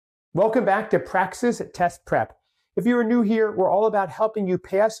Welcome back to Praxis Test Prep. If you are new here, we're all about helping you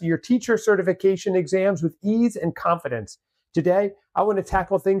pass your teacher certification exams with ease and confidence. Today, I want to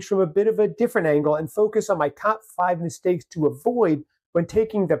tackle things from a bit of a different angle and focus on my top 5 mistakes to avoid when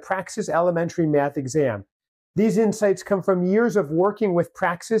taking the Praxis Elementary Math exam. These insights come from years of working with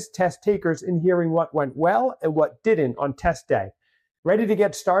Praxis test takers and hearing what went well and what didn't on test day. Ready to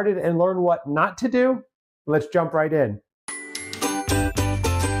get started and learn what not to do? Let's jump right in.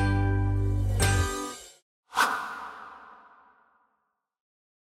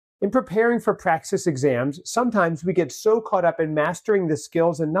 In preparing for Praxis exams, sometimes we get so caught up in mastering the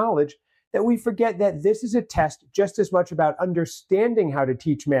skills and knowledge that we forget that this is a test just as much about understanding how to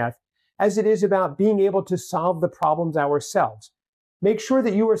teach math as it is about being able to solve the problems ourselves. Make sure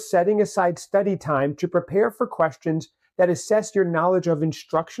that you are setting aside study time to prepare for questions that assess your knowledge of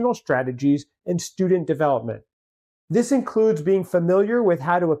instructional strategies and student development. This includes being familiar with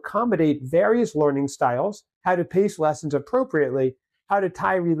how to accommodate various learning styles, how to pace lessons appropriately, how to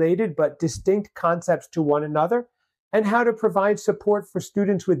tie related but distinct concepts to one another, and how to provide support for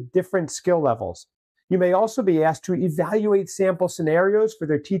students with different skill levels. You may also be asked to evaluate sample scenarios for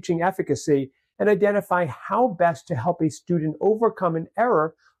their teaching efficacy and identify how best to help a student overcome an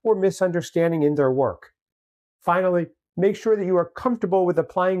error or misunderstanding in their work. Finally, make sure that you are comfortable with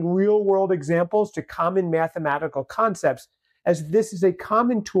applying real-world examples to common mathematical concepts, as this is a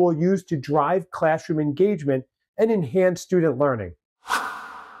common tool used to drive classroom engagement and enhance student learning.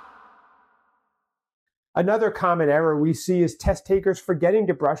 Another common error we see is test takers forgetting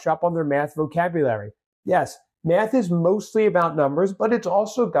to brush up on their math vocabulary. Yes, math is mostly about numbers, but it's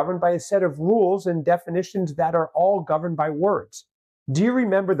also governed by a set of rules and definitions that are all governed by words. Do you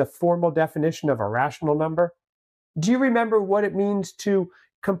remember the formal definition of a rational number? Do you remember what it means to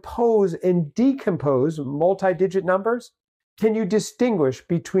compose and decompose multi-digit numbers? Can you distinguish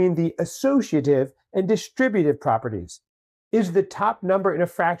between the associative and distributive properties? Is the top number in a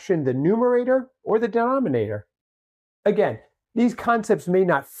fraction the numerator or the denominator? Again, these concepts may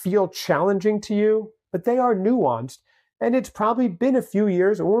not feel challenging to you, but they are nuanced, and it's probably been a few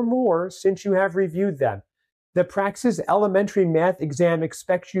years or more since you have reviewed them. The Praxis Elementary Math exam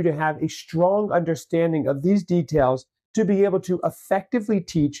expects you to have a strong understanding of these details to be able to effectively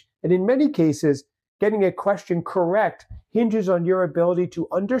teach, and in many cases, getting a question correct hinges on your ability to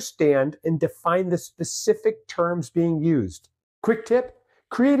understand and define the specific terms being used. Quick tip: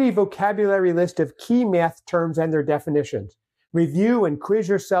 create a vocabulary list of key math terms and their definitions. Review and quiz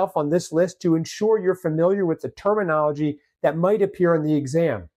yourself on this list to ensure you're familiar with the terminology that might appear in the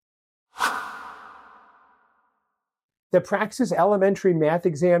exam. The Praxis Elementary Math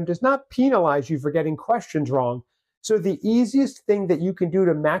exam does not penalize you for getting questions wrong, so the easiest thing that you can do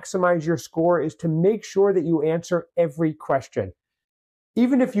to maximize your score is to make sure that you answer every question.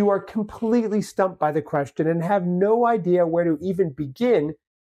 Even if you are completely stumped by the question and have no idea where to even begin,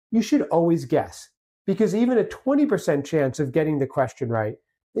 you should always guess, because even a 20% chance of getting the question right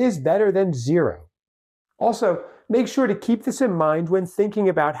is better than 0. Also, make sure to keep this in mind when thinking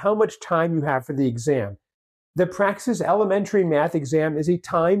about how much time you have for the exam. The Praxis Elementary Math exam is a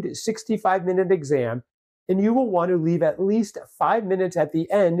timed 65-minute exam, and you will want to leave at least 5 minutes at the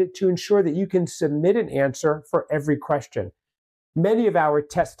end to ensure that you can submit an answer for every question. Many of our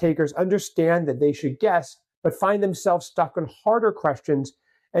test takers understand that they should guess, but find themselves stuck on harder questions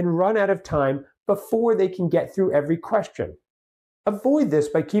and run out of time before they can get through every question. Avoid this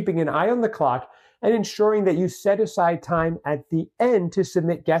by keeping an eye on the clock and ensuring that you set aside time at the end to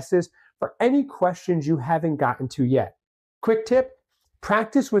submit guesses for any questions you haven't gotten to yet. Quick tip: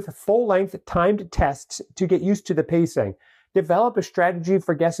 practice with full-length timed tests to get used to the pacing. Develop a strategy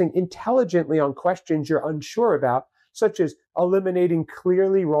for guessing intelligently on questions you're unsure about, such as eliminating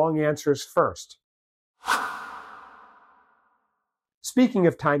clearly wrong answers first. Speaking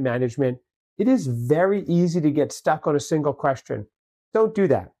of time management, it is very easy to get stuck on a single question. Don't do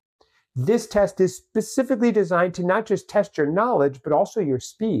that. This test is specifically designed to not just test your knowledge, but also your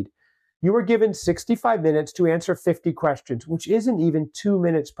speed. You are given 65 minutes to answer 50 questions, which isn't even 2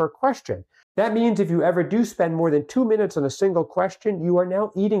 minutes per question. That means if you ever do spend more than 2 minutes on a single question, you are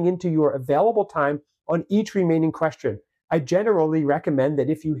now eating into your available time on each remaining question. I generally recommend that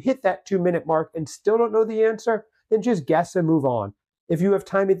if you hit that 2-minute mark and still don't know the answer, then just guess and move on. If you have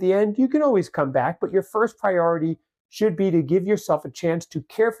time at the end, you can always come back, but your first priority should be to give yourself a chance to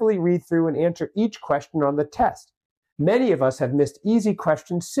carefully read through and answer each question on the test. Many of us have missed easy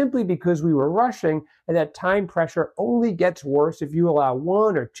questions simply because we were rushing, and that time pressure only gets worse if you allow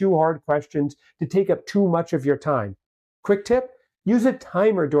 1 or 2 hard questions to take up too much of your time. Quick tip: use a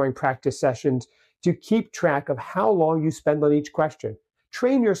timer during practice sessions to keep track of how long you spend on each question.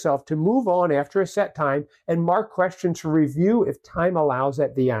 train yourself to move on after a set time and mark questions for review if time allows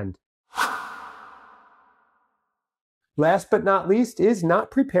at the end. Last but not least is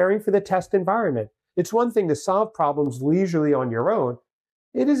not preparing for the test environment. It's one thing to solve problems leisurely on your own.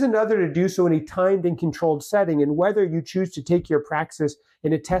 It is another to do so in a timed and controlled setting, and whether you choose to take your praxis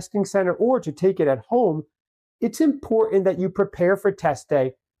in a testing center or to take it at home, it's important that you prepare for test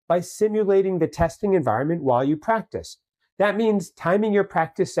day by simulating the testing environment while you practice. That means timing your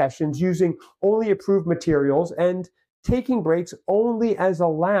practice sessions using only approved materials and taking breaks only as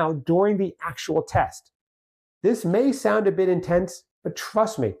allowed during the actual test. This may sound a bit intense, but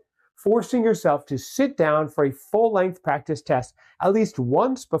trust me, forcing yourself to sit down for a full-length practice test at least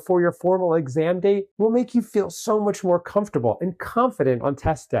once before your formal exam date will make you feel so much more comfortable and confident on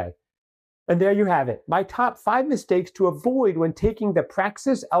test day. And there you have it, my top 5 mistakes to avoid when taking the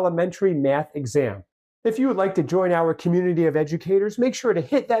Praxis Elementary Math exam. If you would like to join our community of educators, make sure to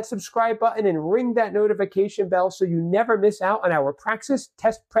hit that subscribe button and ring that notification bell so you never miss out on our Praxis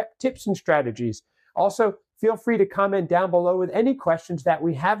test prep tips and strategies. Also, feel free to comment down below with any questions that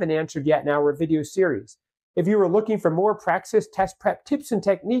we haven't answered yet in our video series. If you are looking for more Praxis test prep tips and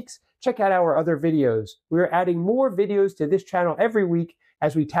techniques, check out our other videos. We are adding more videos to this channel every week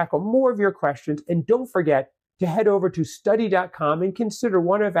as we tackle more of your questions. And don't forget to head over to study.com and consider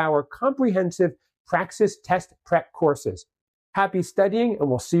one of our comprehensive Praxis test prep courses. Happy studying, and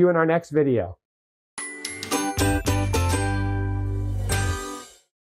we'll see you in our next video.